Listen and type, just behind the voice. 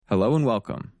Hello and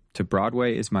welcome to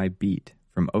Broadway is My Beat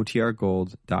from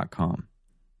OTRGold.com.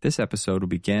 This episode will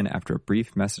begin after a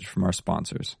brief message from our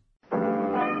sponsors. Broadway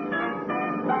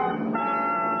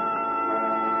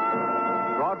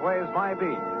is My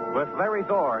Beat with Larry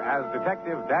Thor as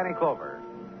Detective Danny Clover.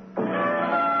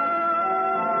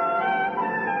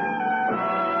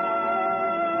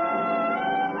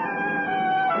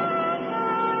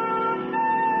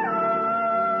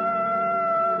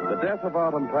 The death of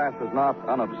autumn passes not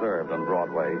unobserved on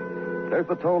Broadway. There's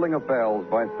the tolling of bells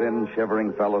by thin,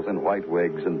 shivering fellows in white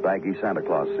wigs and baggy Santa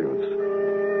Claus suits.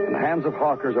 And the hands of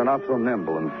hawkers are not so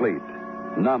nimble and fleet,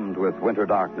 numbed with winter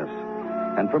darkness.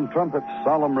 And from trumpets,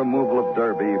 solemn removal of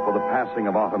derby for the passing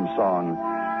of autumn song,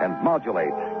 and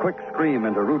modulate, quick scream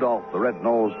into Rudolph the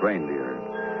Red-Nosed Reindeer.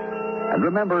 And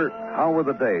remember, how were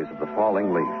the days of the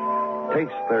falling leaf?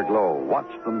 Taste their glow, watch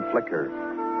them flicker,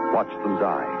 watch them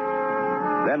die.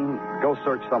 Then go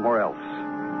search somewhere else.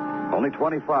 Only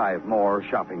 25 more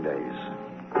shopping days.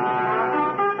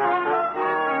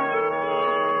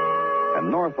 And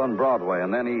north on Broadway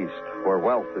and then east, where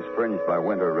wealth is fringed by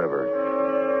Winter River.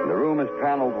 The room is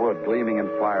paneled wood gleaming in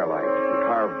firelight, a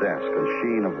carved desk, a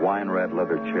sheen of wine-red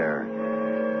leather chair.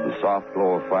 The soft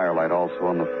glow of firelight also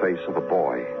on the face of a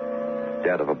boy,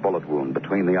 dead of a bullet wound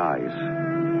between the eyes.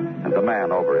 And the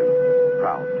man over him,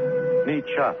 proud. Neat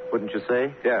shot, wouldn't you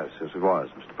say? Yes, it was,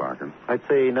 Mr. Parker. I'd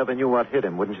say he never knew what hit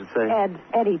him, wouldn't you say?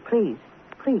 Eddie, please.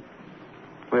 Please.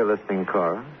 We're listening,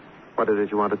 Cora. What is it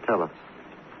you want to tell us?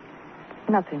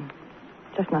 Nothing.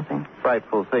 Just nothing.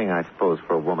 Frightful thing, I suppose,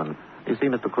 for a woman. You see,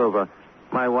 Mr. Clover,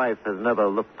 my wife has never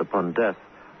looked upon death,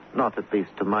 not at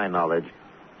least to my knowledge.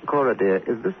 Cora, dear,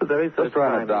 is this the very first time... Just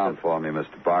write it down for me,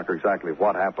 Mr. Parker, exactly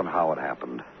what happened, how it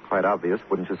happened. Quite obvious,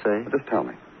 wouldn't you say? Just tell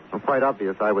me. Well, quite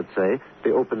obvious, I would say.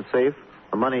 The open safe,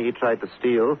 the money he tried to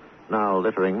steal, now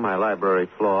littering my library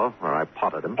floor where I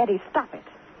potted him. Eddie, stop it.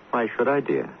 Why should I,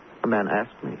 dear? The man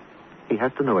asked me. He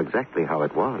has to know exactly how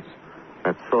it was.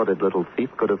 That sordid little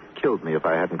thief could have killed me if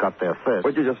I hadn't got there first.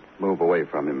 Would you just move away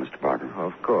from him, Mr. Parker?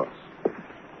 Of course.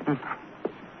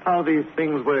 How these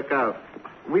things work out.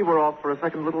 We were off for a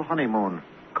second little honeymoon.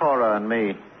 Cora and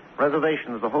me.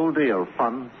 Reservations, the whole deal.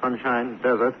 Fun, sunshine,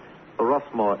 desert. For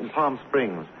Rossmore in Palm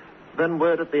Springs. Then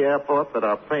word at the airport that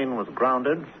our plane was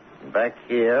grounded. Back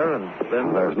here, and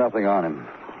then... There's nothing on him.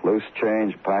 Loose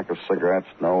change, pack of cigarettes,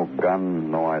 no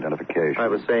gun, no identification. I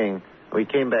was saying, we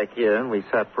came back here and we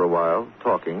sat for a while,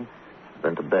 talking.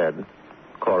 Then to bed.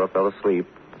 Cora fell asleep.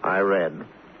 I read.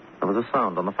 There was a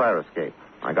sound on the fire escape.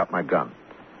 I got my gun.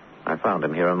 I found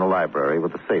him here in the library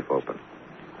with the safe open.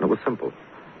 And it was simple.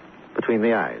 Between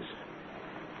the eyes.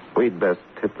 We'd best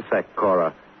hit the sack,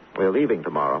 Cora. We're leaving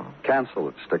tomorrow. Cancel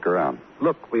it. Stick around.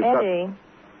 Look, we've Eddie.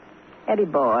 Eddie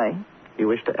boy. You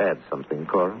wish to add something,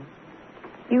 Cora?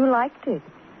 You liked it.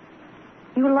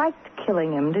 You liked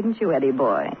killing him, didn't you, Eddie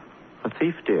boy? A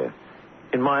thief, dear.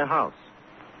 In my house.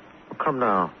 Oh, come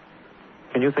now.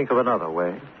 Can you think of another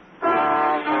way?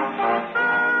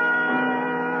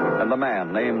 And the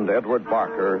man, named Edward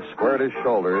Barker, squared his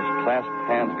shoulders, clasped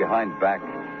hands behind back,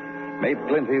 made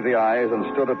glinty the eyes, and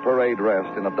stood at parade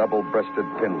rest in a double-breasted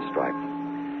pinstripe.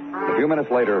 A few minutes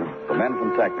later, the men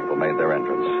from Technical made their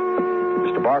entrance.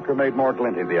 Mr. Barker made more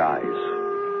glinty the eyes.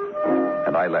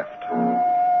 And I left.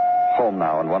 Home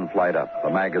now and one flight up.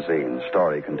 The magazine.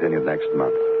 Story continued next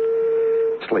month.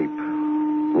 Sleep.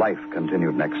 Life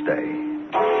continued next day.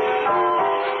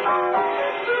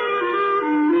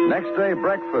 Next day,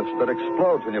 breakfast that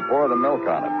explodes when you pour the milk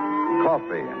on it.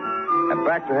 Coffee and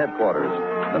back to headquarters.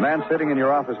 The man sitting in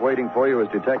your office waiting for you is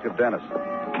Detective Dennison.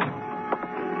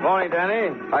 Morning,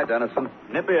 Danny. Hi, Dennison.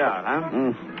 Nippy out, huh?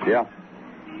 Yeah.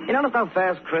 You notice how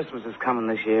fast Christmas is coming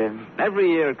this year? Every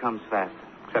year it comes fast,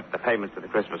 except the payments to the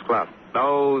Christmas Club.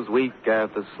 Those week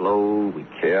after slow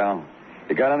week. Yeah.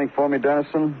 You got anything for me,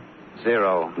 Dennison?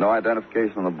 Zero. No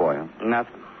identification on the boy, huh?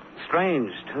 Nothing.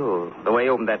 Strange, too, the way he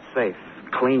opened that safe.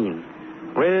 Clean.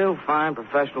 Real fine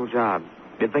professional job.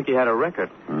 You'd think he had a record.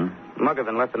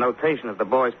 Muggerthan left a notation at the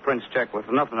boy's prince check with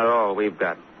nothing at all we've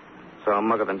got. So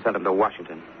Muggerthan sent him to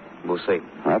Washington. We'll see.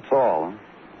 That's all, huh?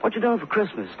 What you doing for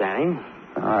Christmas, Danny?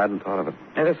 I hadn't thought of it.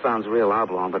 Now, this sounds real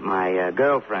oblong, but my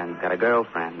girlfriend's got a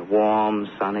girlfriend. Warm,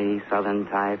 sunny, southern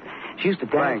type. She used to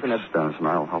dance in a... Thanks, Dennison.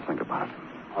 I'll think about it.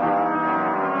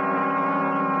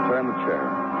 Turn the chair.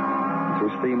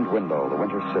 Through steamed window, the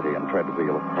winter city and tread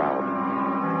wheel of crowd.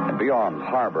 And beyond,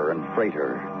 harbor and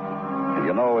freighter. And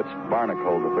you know it's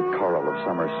barnacled with the coral of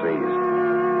summer seas.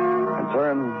 And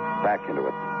turn back into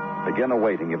it. Begin a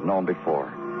waiting you've known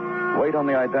before. Wait on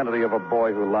the identity of a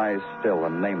boy who lies still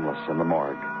and nameless in the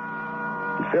morgue.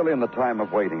 And fill in the time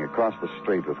of waiting across the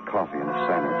street with coffee and a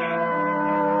sandwich.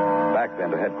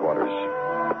 to headquarters.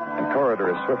 In corridor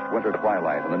is swift winter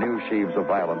twilight and the new sheaves of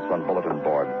violence on bulletin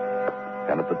board.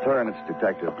 And at the turn, it's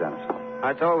Detective Dennison.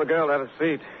 I told the girl to have a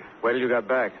seat. Wait till you got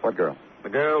back. What girl? The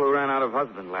girl who ran out of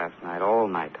husband last night, all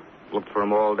night. Looked for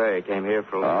him all day. Came here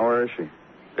for a Oh, where is she?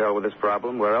 girl with this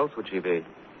problem. Where else would she be?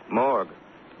 Morgue.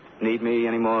 Need me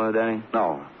anymore, Danny?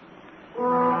 No.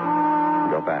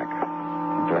 Go back.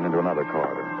 Turn into another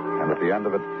corridor. And at the end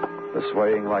of it, the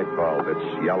swaying light bulb.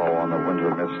 It's yellow on the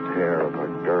winter mist hair of a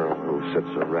girl who sits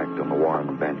erect on the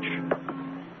warm bench.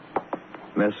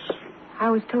 Miss? I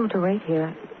was told to wait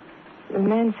here. The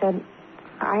man said...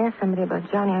 I asked somebody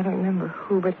about Johnny. I don't remember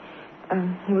who, but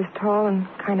he was tall and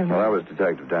kind of... Well, that was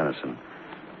Detective Dennison.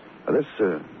 This,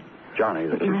 Johnny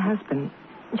that you... My husband,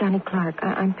 Johnny Clark.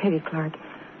 I'm Peggy Clark.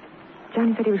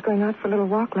 Johnny said he was going out for a little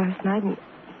walk last night, and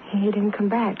he didn't come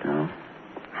back. Oh?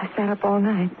 I sat up all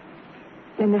night.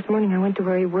 Then this morning I went to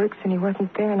where he works, and he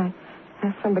wasn't there, and I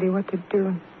asked somebody what to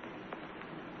do.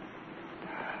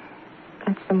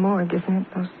 That's the morgue, isn't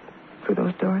it? Through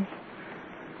those doors?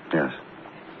 Yes.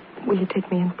 Will you take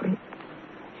me in, please?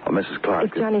 Well, Mrs. Clark...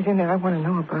 If Johnny's in there, I want to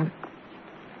know about it.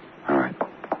 All right.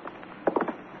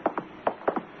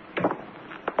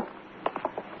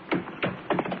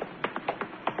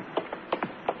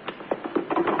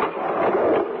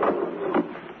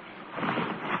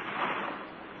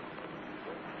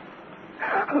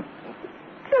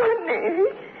 Johnny!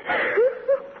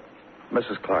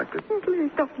 Mrs. Clark,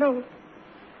 Please don't know.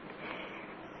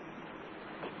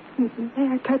 May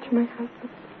I touch my husband?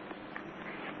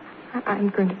 I'm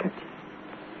going to touch him.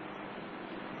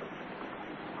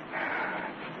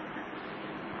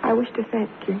 I wish to thank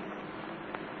you.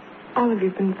 All of you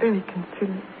have been very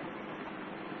considerate.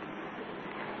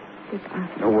 Goodbye.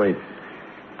 No, wait.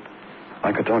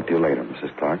 I could talk to you later,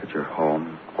 Mrs. Clark, at your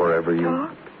home, wherever you...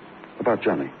 Talk? About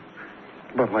Johnny.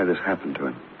 About why this happened to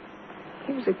him.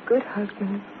 He was a good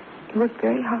husband. He worked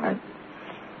very hard.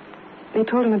 They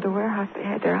told him at the warehouse they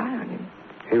had their eye on him.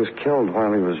 He was killed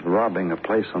while he was robbing a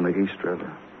place on the East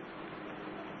River.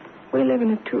 We live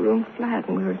in a 2-room flat,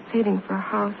 and we were saving for a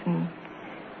house in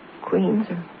Queens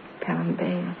or Pelham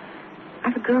Bay. I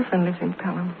have a girlfriend who lives in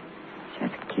Pelham. She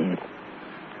has a kid.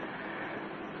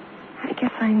 I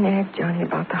guess I nagged Johnny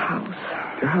about the house.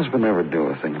 Your husband never do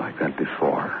a thing like that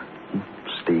before.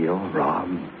 Steal, rob.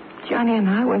 Johnny and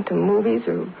I went to movies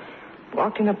or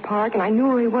walked in a park, and I knew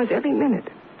where he was every minute.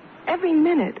 Every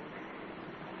minute.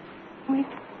 We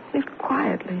lived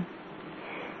quietly.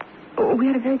 We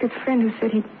had a very good friend who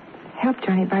said he'd help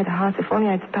Johnny buy the house if only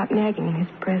I'd stop nagging in his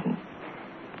presence.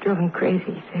 Drove him crazy,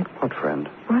 he said. What friend?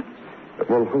 What?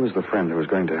 Well, who was the friend who was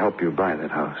going to help you buy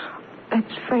that house?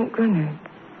 That's Frank Grunner,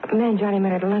 a man Johnny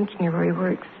met at lunch near where he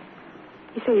works.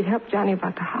 He said he'd help Johnny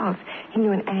about the house. He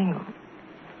knew an angle.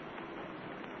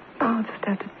 I'll just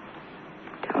have to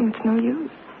tell him it's no use.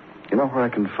 You know where I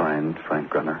can find Frank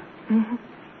Grunner? Mm-hmm.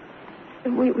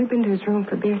 We've been to his room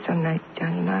for beer some night,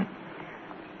 Johnny and I.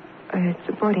 It's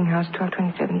a boarding house,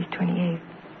 1227 East 28th.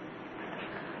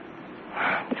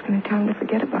 I'm just going to tell him to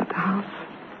forget about the house.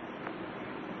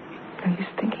 No use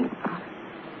thinking about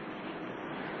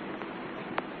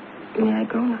it. May I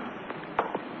go now?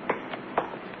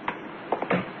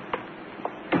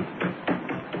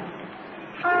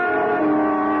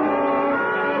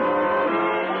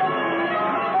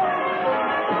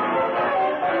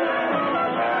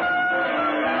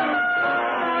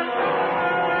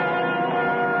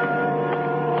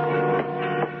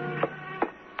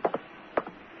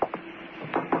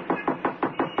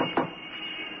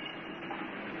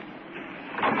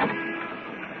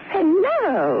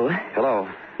 Hello. Hello.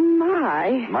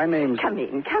 My name's... Come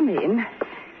in.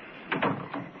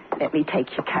 Let me take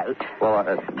your coat. Well,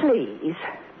 Please.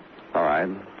 all right.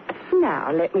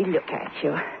 Now, let me look at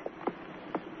you.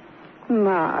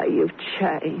 My, you've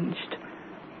changed.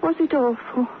 Was it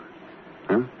awful?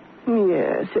 Huh?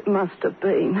 Yes, it must have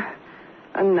been.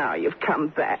 And now you've come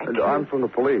back. I'm from the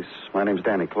police. My name's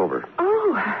Danny Clover.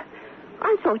 Oh,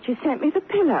 I thought you sent me the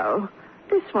pillow.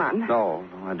 This one. No,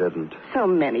 I didn't. So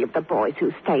many of the boys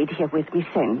who stayed here with me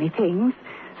send me things.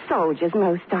 Soldiers,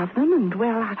 most of them. And,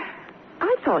 well,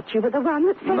 I thought you were the one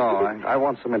that sent No, me... I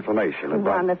want some information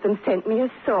about... One of them sent me a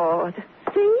sword.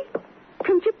 See?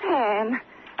 From Japan.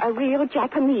 A real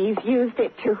Japanese used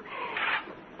it to...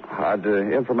 I'd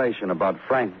information about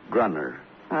Frank Grunner.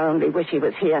 I only wish he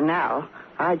was here now.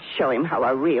 I'd show him how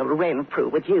a real Renfrew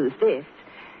would use this.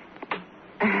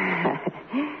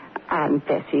 I'm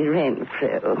Bessie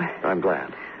Renfrew. I'm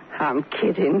glad. I'm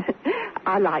kidding.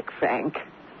 I like Frank.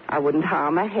 I wouldn't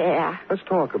harm a hair. Let's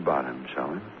talk about him,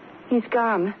 shall we? He's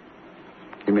gone.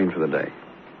 You mean for the day?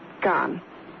 Gone.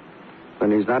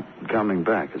 Then he's not coming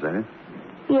back, is that it?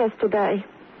 Yesterday.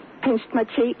 Pinched my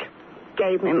cheek,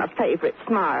 gave me my favorite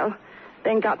smile,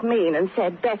 then got mean and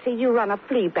said, Bessie, you run a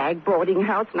flea bag boarding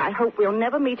house, and I hope we'll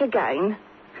never meet again.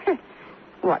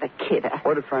 What a kidder.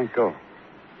 Where did Frank go?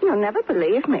 You'll never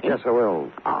believe me. Yes, I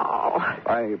will. Oh.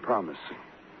 I promise.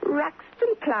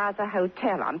 Ruxton Plaza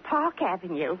Hotel on Park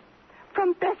Avenue.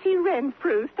 From Bessie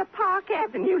Renfrew's to Park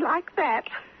Avenue like that.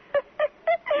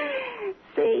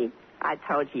 See, I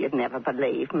told you you'd never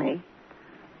believe me.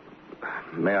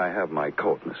 May I have my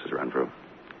coat, Mrs. Renfrew?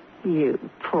 You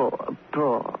poor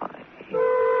boy.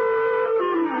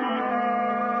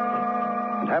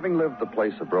 And having lived the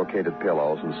place of brocaded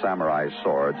pillows and samurai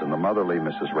swords in the motherly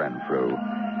Mrs. Renfrew,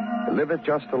 live it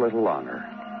just a little longer.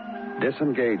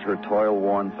 Disengage her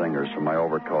toil-worn fingers from my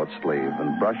overcoat sleeve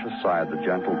and brush aside the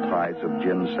gentle tides of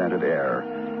gin-scented air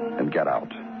and get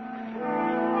out.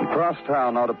 And cross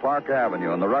town now to Park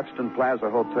Avenue and the Ruxton Plaza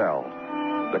Hotel.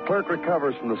 The clerk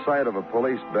recovers from the sight of a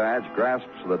police badge,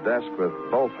 grasps the desk with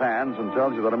both hands, and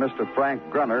tells you that a Mr. Frank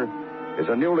Grunner is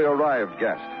a newly arrived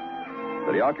guest.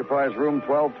 That he occupies room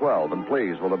 1212, and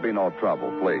please, will there be no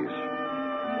trouble, please.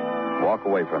 Walk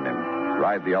away from him.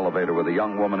 Ride the elevator with a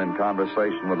young woman in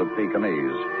conversation with a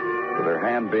Pekingese, with her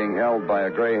hand being held by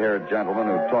a gray-haired gentleman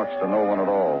who talks to no one at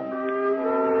all.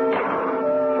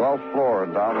 12th floor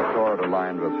and down the corridor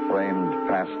lined with framed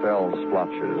pastel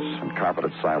splotches and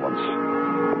carpeted silence.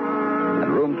 And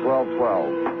room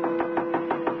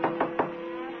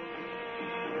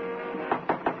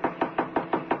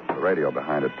 1212. The radio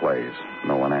behind it plays.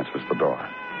 No one answers the door.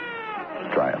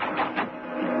 Try it.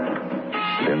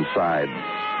 And inside,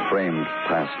 framed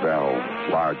pastel,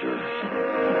 larger.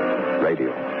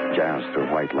 Radio, jazzed to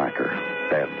white lacquer.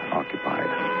 Bed occupied.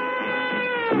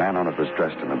 The man on it was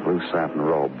dressed in a blue satin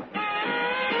robe.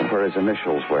 And where his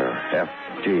initials were,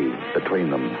 F.G., between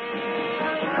them,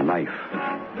 a knife.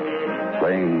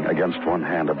 Laying against one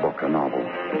hand a book, a novel.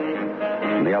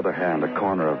 In the other hand, a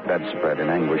corner of bedspread in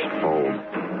anguished fold.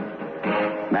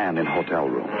 Man in hotel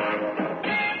room.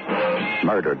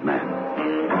 Murdered man.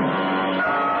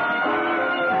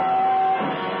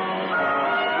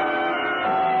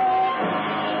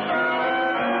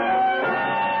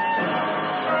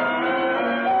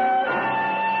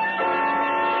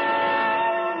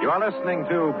 You are listening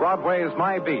to Broadway's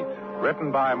My Beat,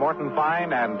 written by Morton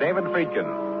Fine and David Friedkin,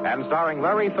 and starring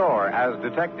Larry Thor as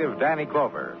Detective Danny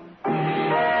Clover.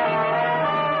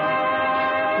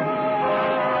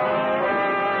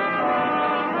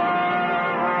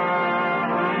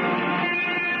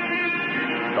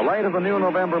 The light of a new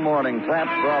November morning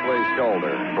taps Broadway's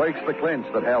shoulder, breaks the clinch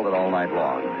that held it all night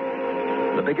long.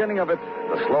 The beginning of it,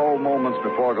 the slow moments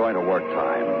before going to work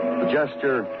time, the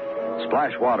gesture,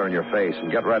 splash water in your face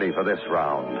and get ready for this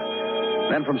round.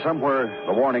 Then from somewhere,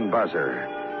 the warning buzzer,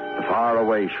 the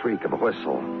faraway shriek of a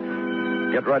whistle.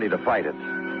 Get ready to fight it.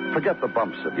 Forget the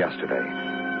bumps of yesterday.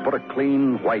 Put a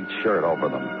clean white shirt over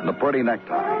them and a pretty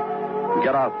necktie. And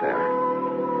get out there.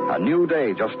 A new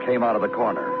day just came out of the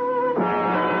corner.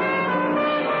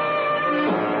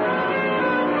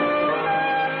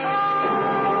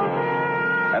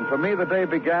 And for me, the day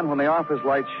began when the office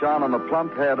lights shone on the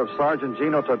plump head of Sergeant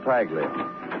Gino Tartaglia.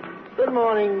 Good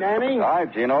morning, Danny. Hi,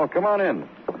 Gino. Come on in.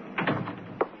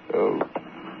 Oh,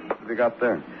 what have you got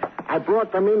there? I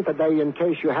brought them in today in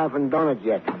case you haven't done it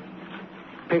yet.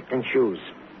 Pick and choose.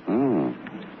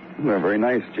 They're very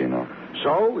nice, Gino.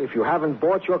 So, if you haven't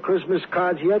bought your Christmas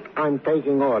cards yet, I'm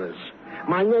taking orders.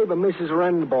 My neighbor, Mrs.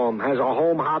 Renbaum, has a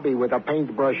home hobby with a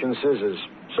paintbrush and scissors.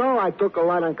 So I took a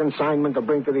lot on consignment to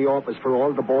bring to the office for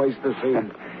all the boys to see.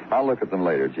 I'll look at them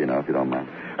later, Gino, if you don't mind.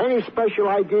 Any special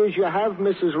ideas you have,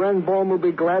 Mrs. Renbaum will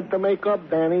be glad to make up,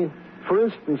 Danny. For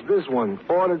instance, this one,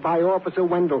 ordered by Officer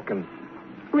Wendelkin.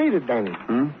 Read it, Danny.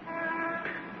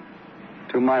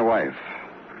 To my wife.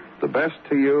 The best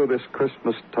to you this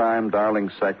Christmas time, darling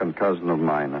second cousin of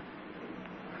mine.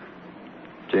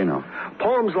 Gino.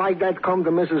 Poems like that come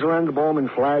to Mrs. Renbaum in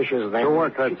flashes, Danny. Your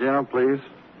workout, Gino, please.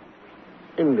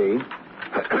 Indeed.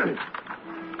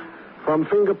 From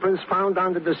fingerprints found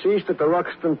on the deceased at the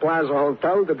Ruxton Plaza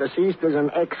Hotel, the deceased is an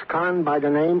ex-con by the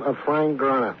name of Frank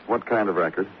Grunner. What kind of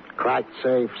record? Cracked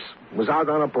safes. Was out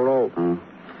on a parole.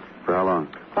 For how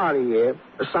long? About a year.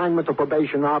 Assignment to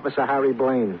probation officer Harry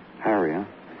Blaine. Harry, huh?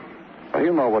 Well,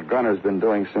 he'll know what Grunner's been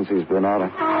doing since he's been out.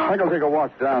 I can take a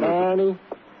walk down. Danny?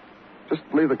 Just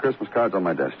leave the Christmas cards on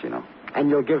my desk, Gino. And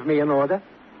you'll give me an order?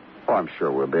 Oh, I'm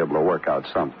sure we'll be able to work out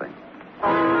something.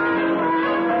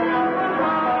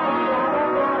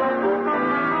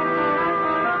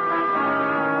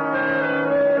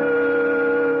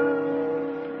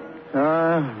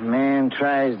 Man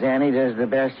tries, Danny, does the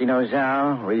best he knows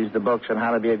how. Reads the books on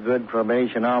how to be a good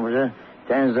probation officer.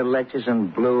 Stands the lectures in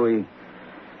blue. He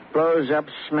blows up,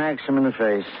 smacks him in the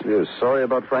face. You sorry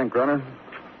about Frank Grunner?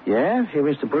 Yeah, if you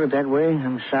wish to put it that way,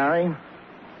 I'm sorry.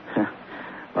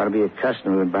 Ought to be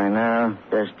accustomed to it by now.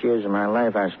 Best years of my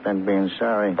life I spent being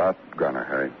sorry. About Grunner,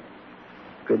 Harry.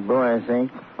 Good boy, I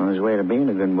think. On his way to being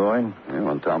a good boy. You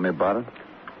want to tell me about it?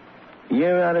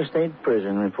 Year out of state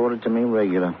prison. Reported to me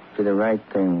regular. Did the right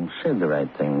things. Said the right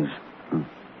things.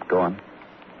 Go on.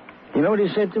 You know what he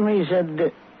said to me? He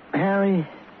said, Harry,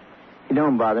 you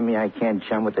don't bother me. I can't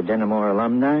chum with the Denimore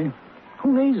alumni.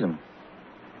 Who needs them?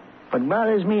 What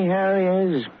bothers me,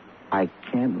 Harry, is I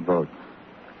can't vote.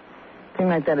 A thing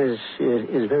like that is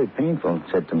very painful,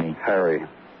 said to me. Harry.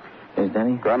 Yes,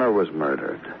 Danny? Grunner was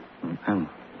murdered. I'm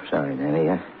sorry, Danny.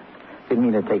 I didn't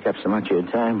mean to take up so much of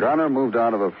your time. Grunner moved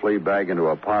out of a flea bag into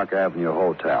a Park Avenue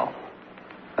hotel.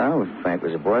 Oh, Frank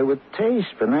was a boy with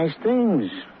taste for nice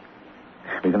things.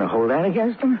 Are you going to hold that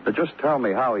against him? But just tell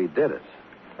me how he did it.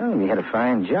 Oh, he had a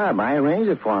fine job. I arranged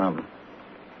it for him.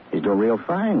 He's doing real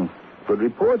fine. Good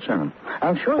reports on him.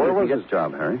 I'm sure Where was his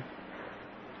job, Harry?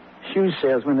 Shoe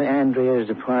salesman at Andrea's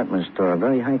department store.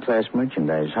 Very high-class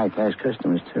merchandise. High-class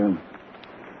customers, too.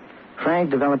 Frank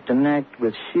developed a knack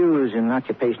with shoes in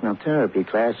occupational therapy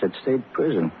class at state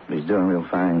prison. He's doing real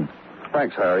fine.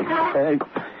 Thanks, Harry.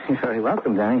 You're very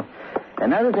welcome, Danny.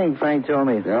 Another thing Frank told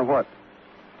me. Yeah, what?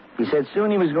 He said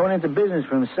soon he was going into business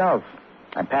for himself.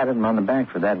 I patted him on the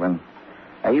back for that one.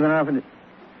 I even offered...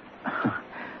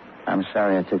 I'm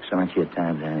sorry I took so much of your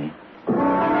time, Danny.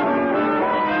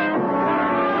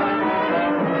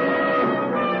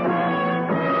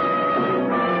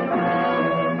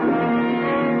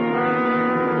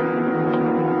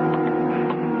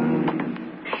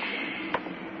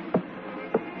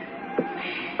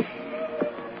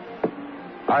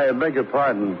 I beg your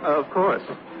pardon. Of course.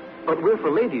 But we're for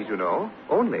ladies, you know.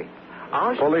 Only.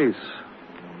 Our... Police.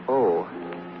 Oh.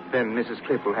 Then Mrs.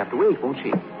 Cliff will have to wait, won't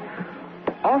she?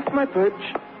 Off my perch.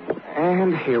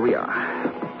 And here we are.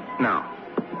 Now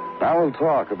we'll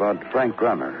talk about Frank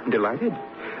Grunner. Delighted.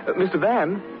 Mr.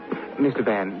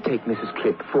 Van, take Mrs.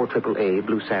 Clipp, 4AAA,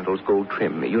 blue sandals, gold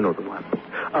trim. You know the one.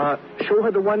 Show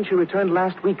her the one she returned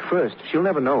last week first. She'll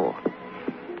never know.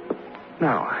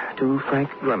 Now, to Frank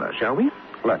Grunner, shall we?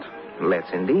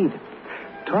 Let's indeed.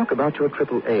 Talk about your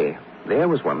AAA. There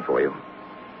was one for you.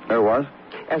 There was?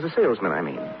 As a salesman, I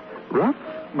mean. Rough,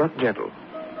 but gentle.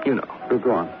 You know.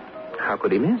 Go on. How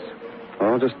could he miss?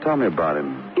 Well, just tell me about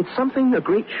him. It's something a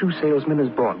great shoe salesman is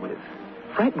born with.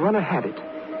 Frank Grunner had it.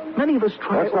 Many of us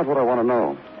try... That's not what I want to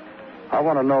know. I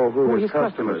want to know who his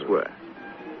customers were.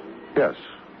 Yes.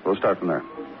 We'll start from there.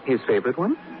 His favorite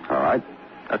one? All right.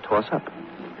 A toss-up.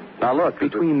 Now, look.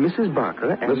 Between Mrs.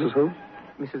 Barker and... Mrs. who?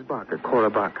 Mrs. Barker, Cora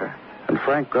Barker. And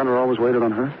Frank Grunner always waited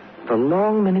on her? The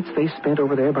long minutes they spent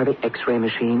over there by the X-ray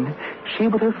machine, she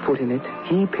with her foot in it,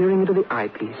 he peering into the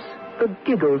eyepiece. The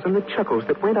giggles and the chuckles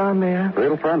that went on there.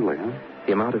 Real friendly, huh?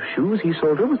 The amount of shoes he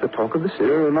sold her was the talk of the city.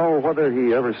 Do you know whether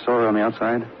he ever saw her on the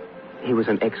outside? He was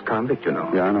an ex-convict, you know.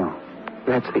 Yeah, I know.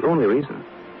 That's the only reason.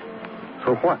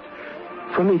 For what?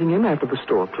 For meeting him after the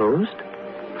store closed.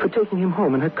 For taking him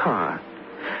home in her car.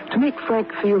 To make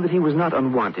Frank feel that he was not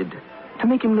unwanted. To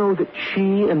make him know that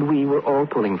she and we were all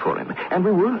pulling for him. And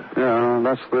we were. Yeah,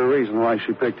 that's the reason why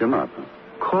she picked him up.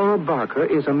 Cora Barker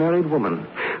is a married woman.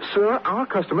 Sir, our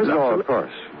customers... No, of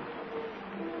course.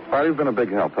 Well, you've been a big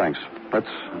help, thanks. That's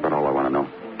about all I want to know.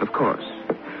 Of course.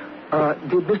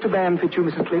 Did Mr. Van fit you,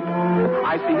 Mrs. Cliff?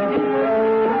 I see he did.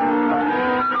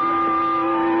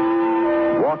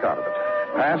 Walk out of it.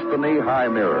 Past the knee-high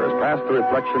mirrors, past the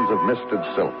reflections of misted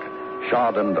silk,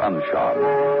 shod and unshod,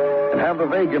 and have the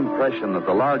vague impression that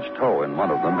the large toe in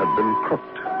one of them had been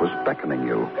crooked, was beckoning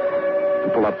you. You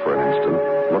pull up for an instant,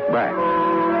 look back,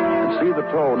 and see the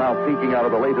toe now peeking out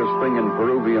of the latest thing in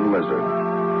Peruvian lizard.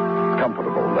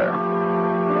 Comfortable there.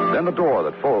 Then the door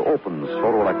that opens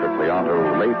photoelectrically onto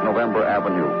late November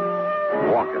Avenue.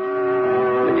 Walk it.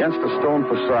 Against a stone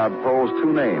facade pose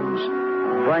two names.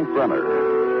 Frank Grunner,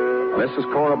 Mrs.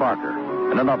 Cora Barker,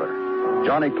 and another,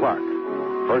 Johnny Clark,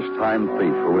 first-time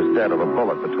thief who was dead of a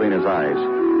bullet between his eyes.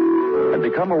 Had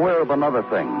become aware of another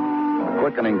thing. The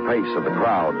quickening pace of the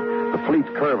crowd, the fleet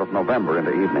curve of November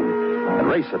into evening, and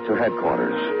race it to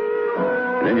headquarters.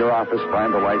 And in your office,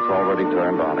 find the lights already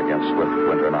turned on against swift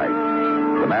winter night.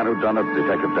 The man who done it,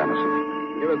 Detective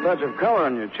Dennison. Give a touch of color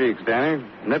on your cheeks, Danny.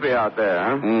 Nippy out there,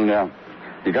 huh? Yeah.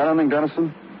 You got anything,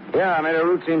 Dennison? Yeah, I made a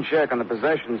routine check on the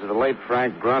possessions of the late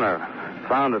Frank Grunner.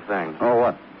 Found a thing. Oh,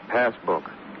 what? Passbook.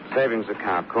 Savings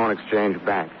account, Corn Exchange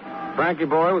Bank. Frankie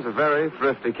boy was a very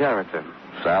thrifty character.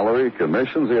 Salary,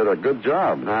 commissions, he had a good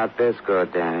job. Not this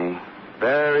good, Danny.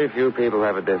 Very few people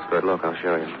have it this good. Look, I'll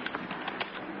show you.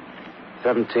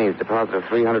 17th, deposit of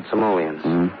 300 simoleons.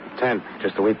 10th,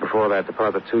 just a week before that,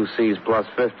 deposit 2 C's plus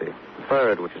 50.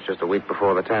 3rd, which is just a week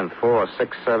before the 10th, 4,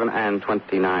 6, 7, and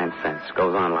 29 cents.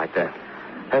 Goes on like that.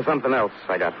 There's something else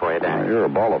I got for you, Danny. You're a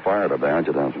ball of fire today, aren't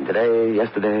you, Dawson? Today,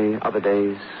 yesterday, other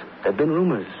days, there've been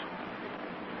rumors.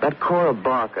 That Cora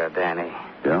Barker, Danny.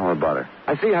 Yeah, what about her?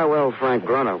 I see how well Frank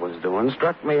Grunner was doing.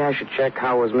 Struck me I should check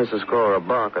how was Mrs. Cora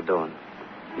Barker doing.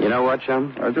 You know what,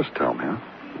 chum? Just tell me, huh?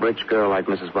 Rich girl like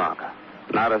Mrs. Barker.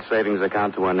 Not a savings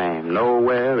account to her name.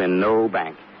 Nowhere in no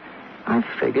bank. I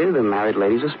figure the married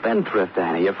lady's a spendthrift,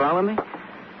 Danny. You follow me?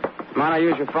 Mind I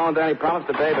use your phone, Danny? Promise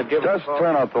today, but give Just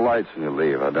turn out the lights when you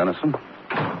leave, Dennison?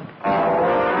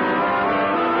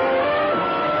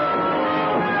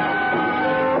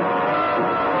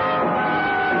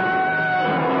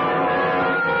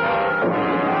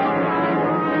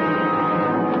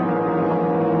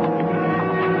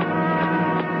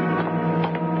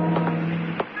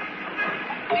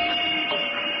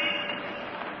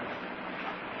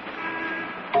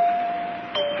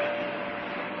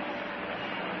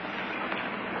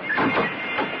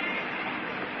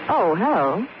 Oh,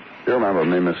 hello. You remember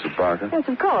me, Mrs. Barker? Yes,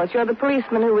 of course. You're the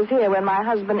policeman who was here when my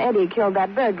husband Eddie killed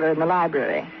that burglar in the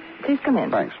library. Please come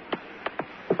in. Thanks.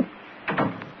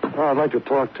 Oh, I'd like to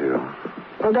talk to you.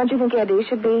 Well, don't you think Eddie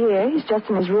should be here? He's just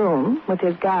in his room with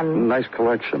his gun. Nice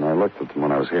collection. I looked at them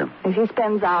when I was here. He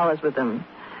spends hours with them.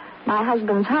 My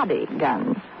husband's hobby,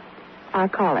 guns. I'll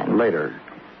call him. Later.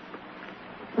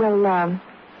 Well,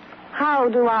 how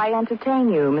do I entertain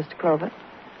you, Mr. Clover?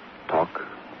 Talk.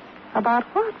 About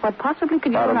what? What possibly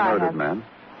could you About a and I murdered have... man.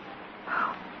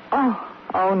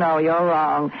 Oh, no, you're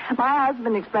wrong. My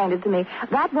husband explained it to me.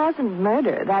 That wasn't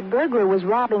murder. That burglar was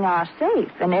robbing our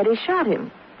safe, and Eddie shot him.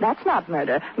 That's not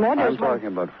murder. I'm talking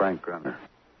about Frank Grunner.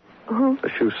 Who? The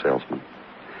shoe salesman.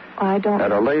 I don't...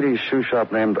 At a lady's shoe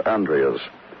shop named Andrea's.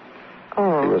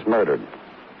 Oh. He was murdered.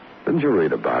 Didn't you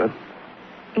read about it?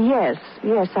 Yes,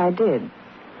 I did.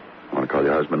 Want to call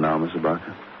your husband now, Mrs.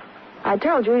 Barker? I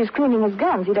told you he's cleaning his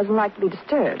guns. He doesn't like to be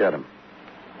disturbed. Get him.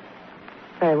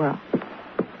 Very well.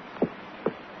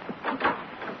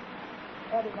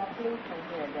 Eddie, that policeman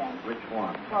here again. Which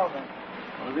one? Clover.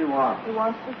 What does he want? He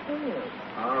wants to see you.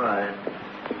 All right.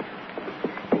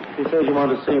 He says you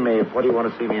want to see me. What do you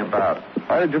want to see me about?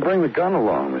 Why did you bring the gun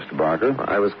along, Mr. Barker?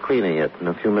 I was cleaning it. In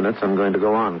a few minutes, I'm going to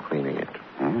go on cleaning it.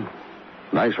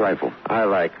 Nice rifle. I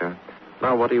like her.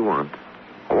 Now, what do you want?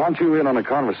 I want you in on a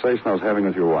conversation I was having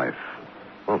with your wife.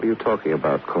 What were you talking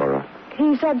about, Cora?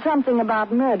 He said something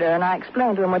about murder, and I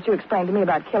explained to him what you explained to me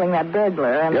about killing that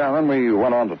burglar, and... Yeah, then we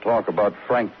went on to talk about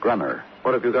Frank Grunner.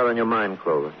 What have you got on your mind,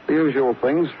 Clover? The usual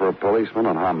things for a policeman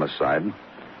on homicide.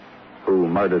 Who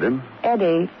murdered him?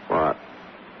 Eddie. What?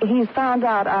 He's found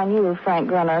out I knew Frank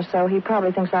Grunner, so he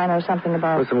probably thinks I know something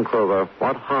about... Listen, Clover,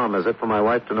 what harm is it for my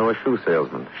wife to know a shoe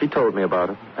salesman? She told me about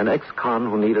him. An ex-con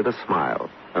who needed a smile.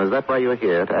 And is that why you're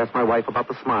here, to ask my wife about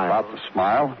the smile? About the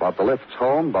smile, about the lifts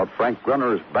home, about Frank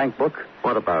Grunner's bank book.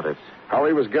 What about it? How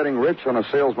he was getting rich on a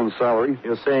salesman's salary.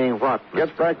 You're saying what?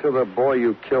 Gets back to the boy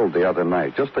you killed the other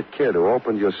night. Just a kid who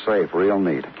opened your safe real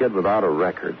neat. A kid without a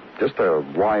record. Just a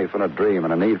wife and a dream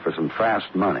and a need for some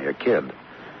fast money. A kid.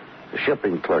 A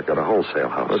shipping clerk at a wholesale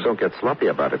house. Well, don't get sloppy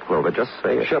about it, Clover. Just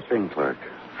say it. Shipping clerk.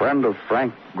 Friend of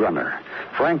Frank Grunner.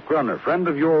 Frank Grunner, friend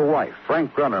of your wife.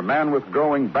 Frank Grunner, man with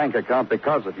growing bank account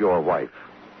because of your wife.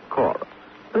 Cora.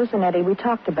 Listen, Eddie, we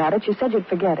talked about it. You said you'd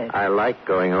forget it. I like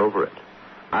going over it.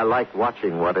 I like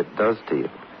watching what it does to you.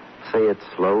 Say it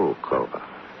slow, Clover.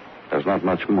 There's not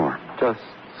much more. Just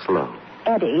slow.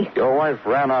 Eddie. Your wife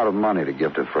ran out of money to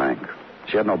give to Frank.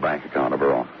 She had no bank account of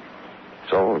her own.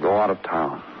 So go out of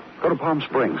town. Go to Palm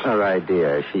Springs. Her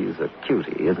idea. She's a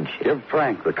cutie, isn't she? Give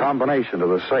Frank the combination to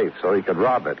the safe so he could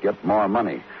rob it, get more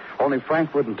money. Only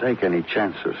Frank wouldn't take any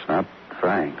chances. Not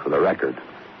Frank, with a record.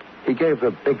 He gave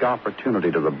the big opportunity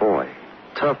to the boy.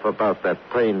 Tough about that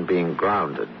plane being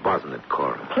grounded, wasn't it,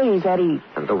 Cora? Please, Eddie.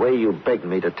 And the way you begged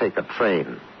me to take a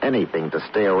train. Anything to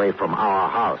stay away from our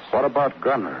house. What about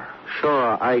Grunner?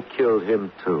 Sure, I killed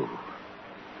him, too.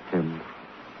 Him,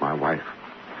 my wife.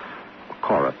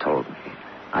 Cora told me.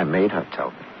 I made her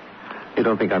tell me. You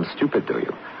don't think I'm stupid, do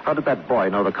you? How did that boy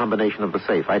know the combination of the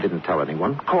safe? I didn't tell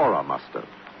anyone. Cora must have.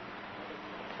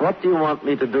 What do you want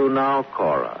me to do now,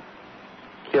 Cora?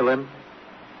 Kill him?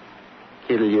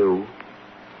 Kill you?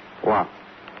 What?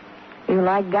 You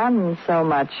like guns so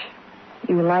much.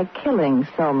 You like killing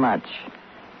so much.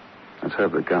 Let's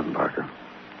have the gun, Barker.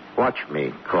 Watch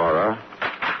me, Cora.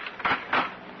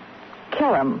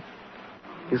 Kill him.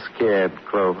 You scared,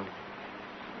 Clover?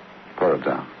 Put it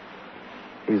down.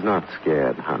 He's not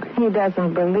scared, honey. He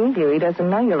doesn't believe you. He doesn't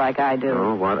know you like I do.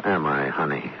 Oh, what am I,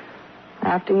 honey?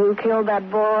 After you killed that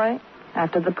boy,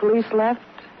 after the police left,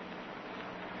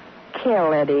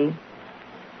 kill Eddie.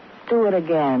 Do it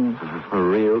again. A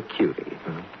real cutie.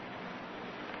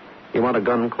 You want a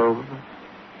gun, Clover?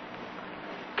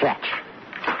 Catch.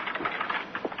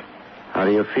 How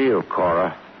do you feel,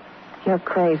 Cora? You're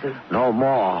crazy. No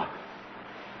more.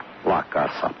 Lock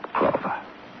us up, Clover.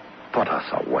 Put us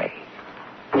away.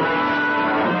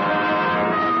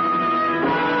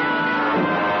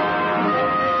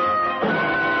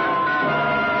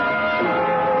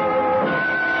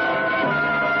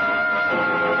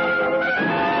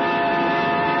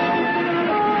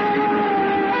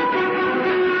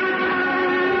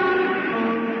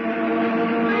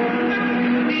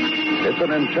 It's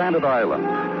an enchanted island,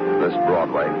 this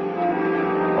Broadway,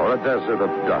 or a desert of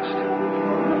dust.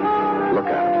 Look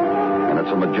at it, and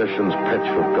it's a magician's pitch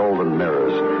of golden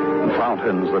mirrors and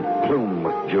fountains that plume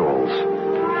with jewels.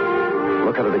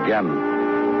 Look at it again,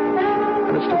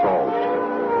 and it's dissolved,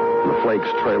 and the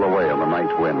flakes trail away on the night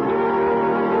wind.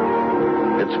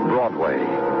 It's Broadway,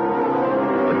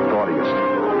 the gaudiest,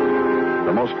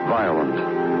 the most violent,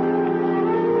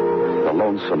 the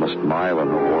lonesomest mile in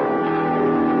the world.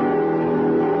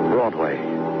 Broadway,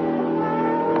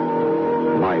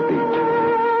 my beat.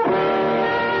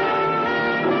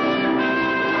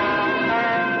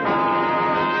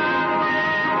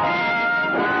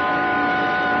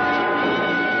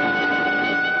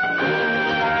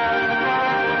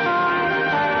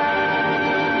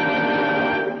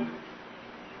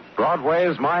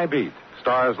 Broadway's My Beat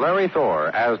stars Larry Thor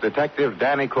as Detective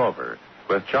Danny Clover,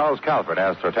 with Charles Calvert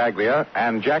as Tartaglia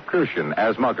and Jack Crucian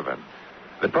as Muggavan.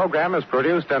 The program is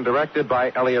produced and directed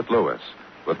by Elliott Lewis,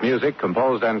 with music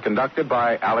composed and conducted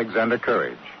by Alexander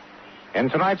Courage. In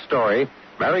tonight's story,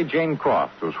 Mary Jane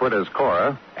Croft was heard as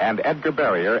Cora and Edgar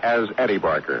Barrier as Eddie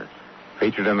Barker.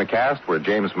 Featured in the cast were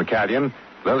James McCallion,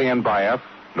 Lillian Baeff,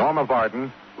 Norma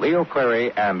Varden, Leo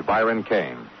Cleary, and Byron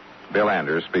Kane. Bill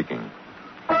Anders speaking.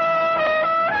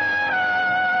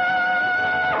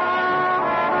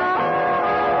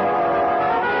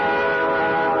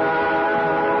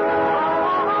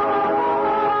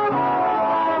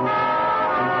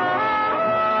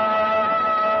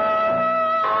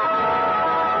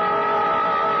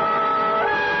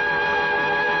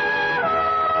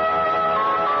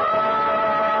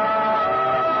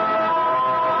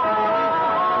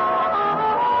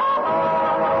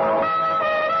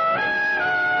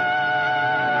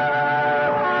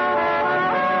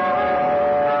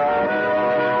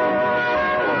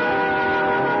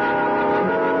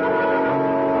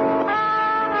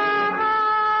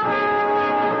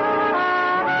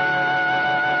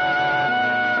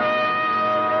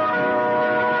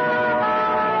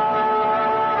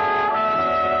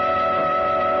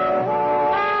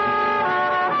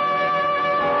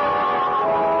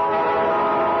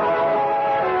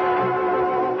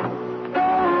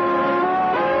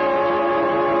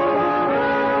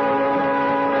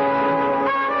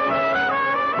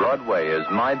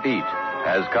 My Beat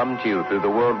has come to you through the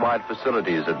worldwide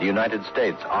facilities of the United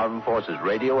States Armed Forces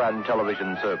Radio and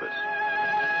Television Service.